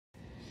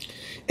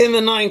In the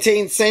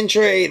 19th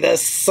century, the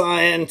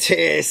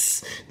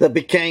scientists that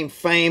became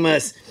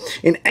famous.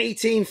 In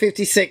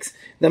 1856,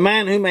 the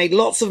man who made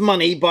lots of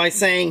money by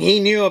saying he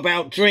knew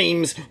about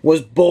dreams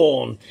was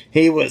born.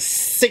 He was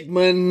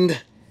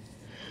Sigmund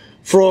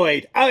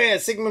Freud. Oh yeah,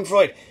 Sigmund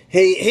Freud.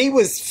 He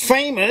was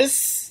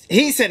famous.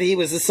 He said he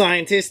was a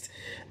scientist,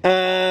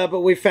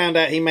 but we found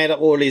out he made up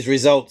all his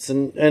results,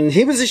 and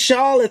he was a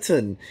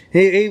charlatan.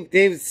 He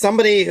was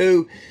somebody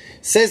who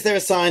says they're a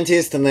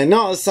scientist and they're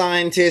not a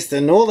scientist,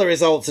 and all the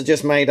results are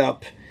just made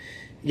up.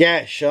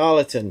 Yeah,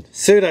 charlatan.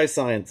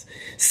 Pseudoscience.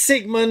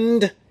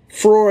 Sigmund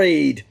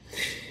Freud.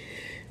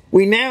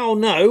 We now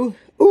know...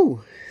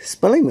 Ooh,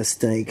 spelling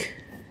mistake.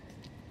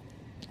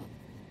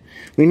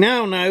 We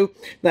now know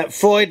that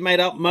Freud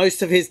made up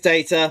most of his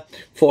data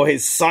for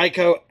his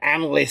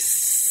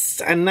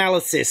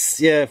psychoanalysis.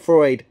 Yeah,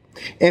 Freud.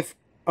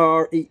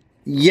 F-R-E...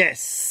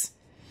 Yes.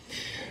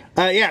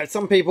 Yeah,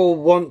 some people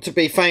want to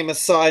be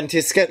famous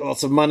scientists, get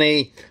lots of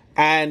money,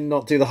 and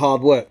not do the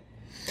hard work.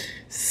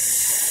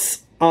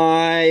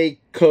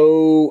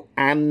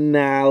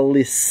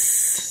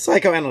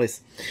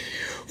 Psychoanalyst.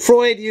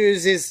 Freud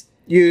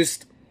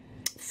used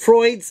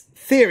Freud's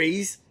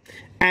theories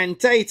and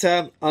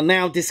data are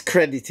now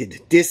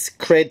discredited.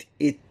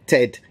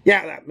 Discredited.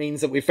 Yeah, that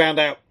means that we found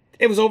out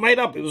it was all made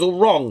up. It was all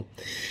wrong.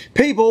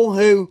 People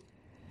who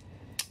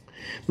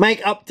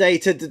make up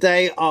data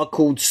today are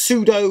called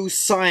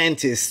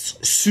pseudo-scientists.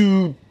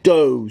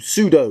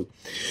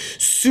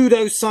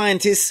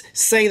 Pseudo-scientists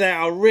say they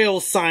are real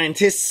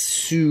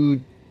scientists.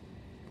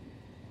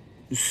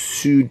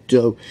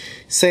 Pseudo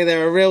say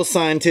they're real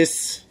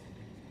scientists,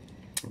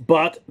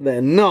 but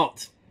they're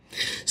not.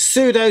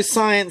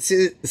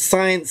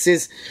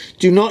 Pseudosciences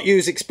do not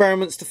use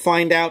experiments to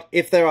find out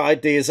if their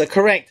ideas are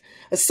correct.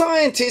 A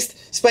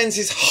scientist spends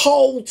his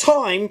whole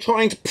time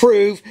trying to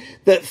prove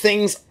that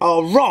things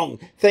are wrong.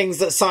 Things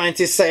that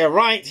scientists say are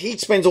right, he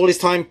spends all his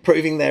time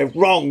proving they're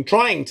wrong,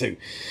 trying to.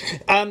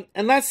 And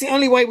that's the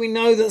only way we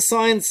know that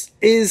science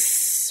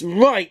is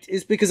right,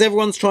 is because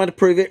everyone's trying to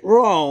prove it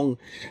wrong.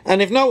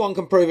 And if no one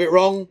can prove it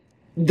wrong,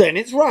 then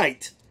it's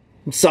right.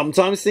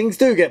 Sometimes things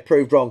do get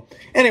proved wrong.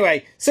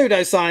 Anyway,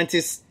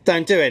 pseudoscientists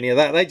don't do any of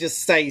that. They just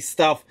say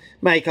stuff,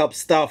 make up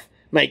stuff,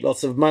 make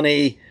lots of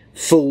money,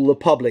 fool the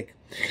public.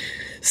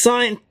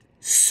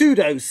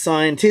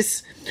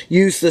 Pseudoscientists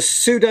use the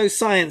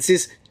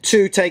pseudosciences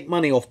to take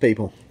money off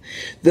people.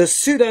 The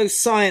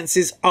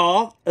pseudosciences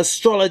are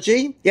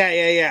astrology,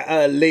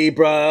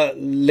 Libra,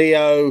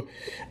 Leo,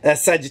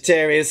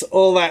 Sagittarius,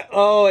 all that.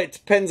 Oh, it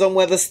depends on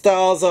where the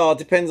stars are,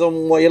 depends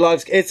on what your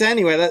life's... It's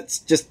anyway, that's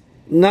just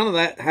none of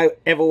that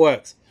ever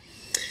works.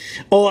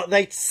 Or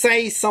they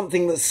say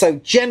something that's so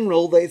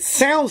general that it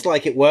sounds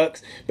like it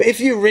works, but if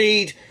you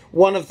read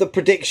one of the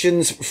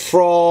predictions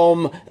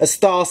from a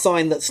star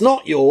sign that's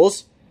not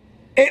yours,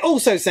 it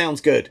also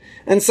sounds good.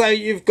 And so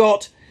you've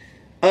got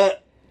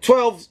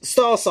 12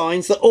 star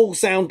signs that all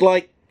sound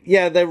like,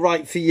 yeah, they're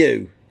right for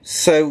you.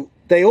 So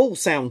they all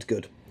sound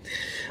good.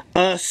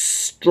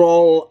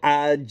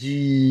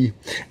 Astrology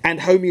and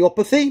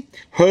homeopathy.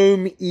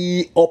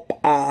 Homeopathy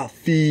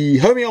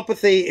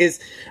is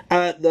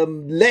the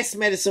less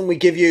medicine we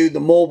give you,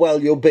 the more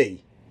well you'll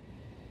be.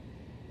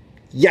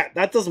 Yeah,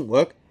 that doesn't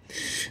work.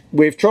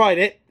 We've tried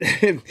it.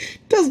 It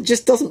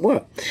just doesn't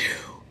work.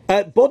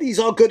 Bodies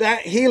are good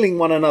at healing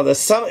one another.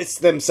 So it's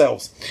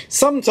themselves.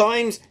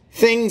 Sometimes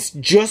things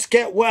just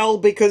get well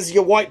because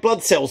your white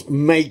blood cells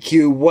make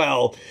you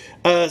well.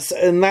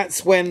 And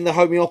that's when the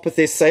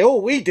homeopathists say, oh,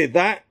 we did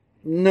that.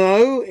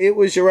 No, it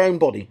was your own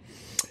body.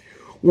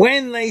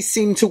 When they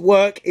seem to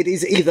work, it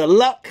is either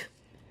luck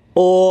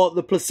or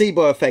the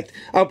placebo effect.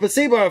 Our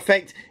placebo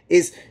effect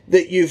is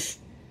that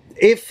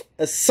if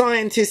a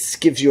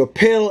scientist gives you a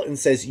pill and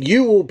says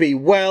you will be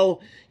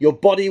well, your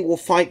body will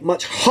fight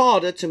much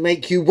harder to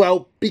make you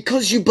well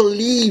because you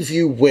believe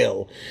you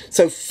will.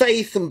 So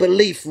faith and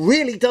belief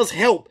really does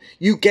help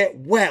you get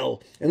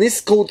well. And this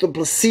is called the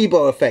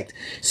placebo effect.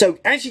 So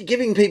actually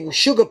giving people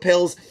sugar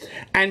pills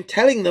and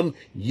telling them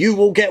you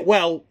will get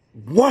well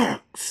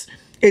works.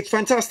 It's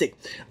fantastic.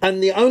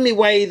 And the only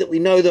way that we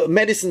know that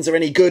medicines are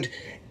any good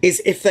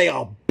is if they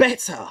are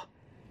better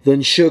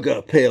than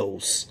sugar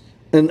pills.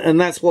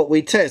 And that's what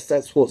we test.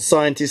 That's what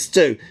scientists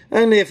do.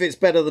 Only if it's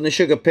better than a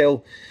sugar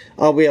pill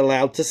are we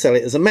allowed to sell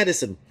it as a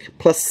medicine.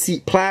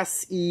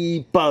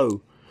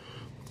 Placebo.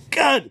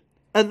 Good.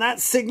 And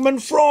that's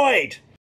Sigmund Freud.